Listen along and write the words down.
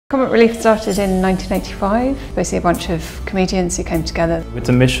Comic Relief started in 1985, basically a bunch of comedians who came together. With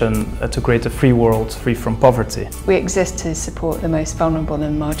the mission to create a free world free from poverty. We exist to support the most vulnerable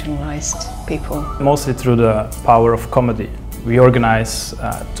and marginalised people. Mostly through the power of comedy. We organise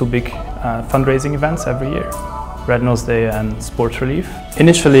two big fundraising events every year. Red Nose Day and Sports Relief.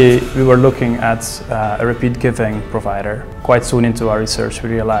 Initially we were looking at a repeat giving provider. Quite soon into our research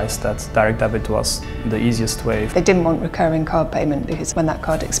we realised that Direct Debit was the easiest way. They didn't want recurring card payment because when that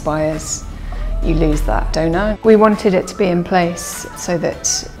card expires you lose that donor. We wanted it to be in place so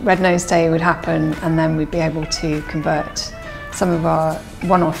that Red Nose Day would happen and then we'd be able to convert some of our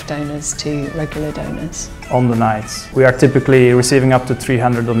one-off donors to regular donors. On the nights, we are typically receiving up to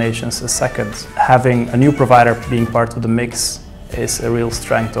 300 donations a second. Having a new provider being part of the mix is a real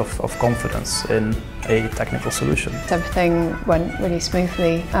strength of confidence in a technical solution. Everything went really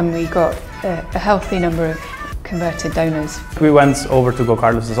smoothly and we got a healthy number of converted donors. We went over to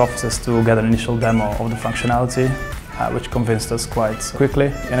GoCardless' offices to get an initial demo of the functionality, which convinced us quite quickly.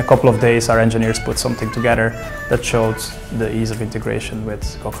 In a couple of days our engineers put something together that showed the ease of integration with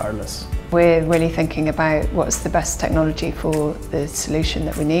GoCardless. We're really thinking about what's the best technology for the solution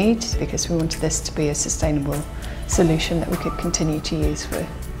that we need, because we wanted this to be a sustainable solution that we could continue to use for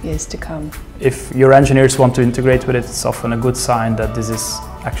years to come. If your engineers want to integrate with it, it's often a good sign that this is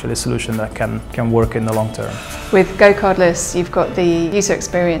actually a solution that can work in the long term. With GoCardless, you've got the user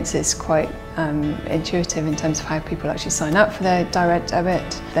experience is quite intuitive in terms of how people actually sign up for their direct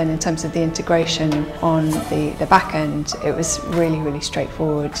debit. Then in terms of the integration on the back end, it was really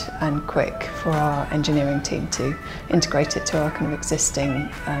straightforward and quick for our engineering team to integrate it to our kind of existing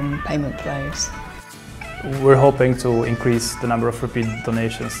payment flows. We're hoping to increase the number of repeat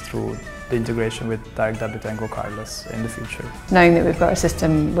donations through the integration with Direct Debit and GoCardless in the future. Knowing that we've got a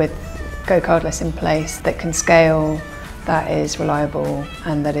system with GoCardless in place that can scale, that is reliable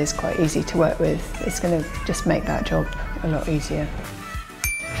and that is quite easy to work with, it's going to just make that job a lot easier.